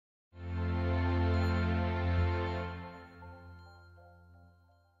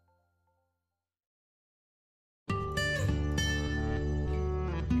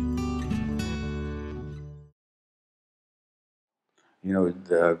You know,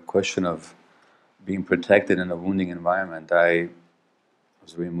 the question of being protected in a wounding environment. I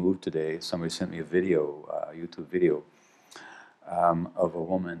was very moved today. Somebody sent me a video, a YouTube video, of a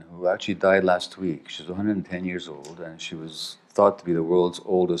woman who actually died last week. She was 110 years old, and she was thought to be the world's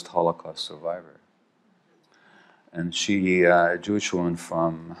oldest Holocaust survivor. And she, a Jewish woman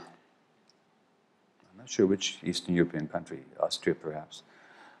from, I'm not sure which Eastern European country, Austria perhaps.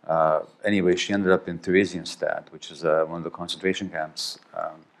 Anyway, she ended up in Theresienstadt, which is one of the concentration camps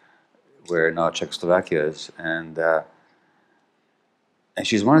where now Czechoslovakia is. And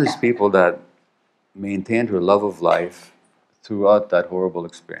she's one of these people that maintained her love of life throughout that horrible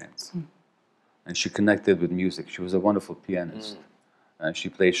experience. And she connected with music. She was a wonderful pianist. And she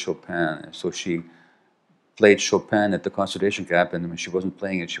played Chopin. And so she played Chopin at the concentration camp, and when she wasn't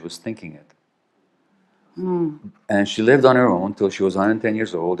playing it, she was thinking it. And she lived on her own till she was 110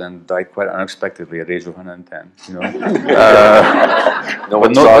 years old and died quite unexpectedly at the age of 110. You know, no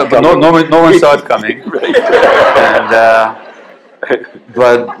one saw it coming.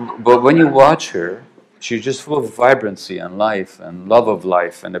 But when you watch her, she's just full of vibrancy and life and love of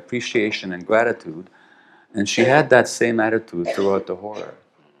life and appreciation and gratitude. And she had that same attitude throughout the horror.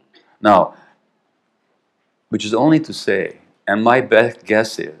 Now, which is only to say, and my best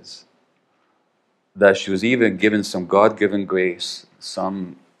guess is, that she was even given some God-given grace,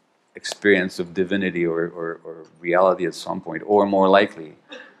 some experience of divinity or reality at some point, or more likely,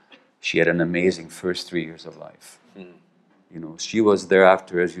 she had an amazing first 3 years of life. You know, she was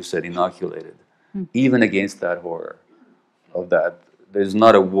thereafter, as you said, inoculated, even against that horror of that. There's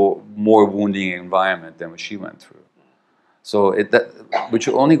not a more wounding environment than what she went through. So which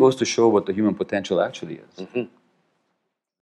only goes to show what the human potential actually is.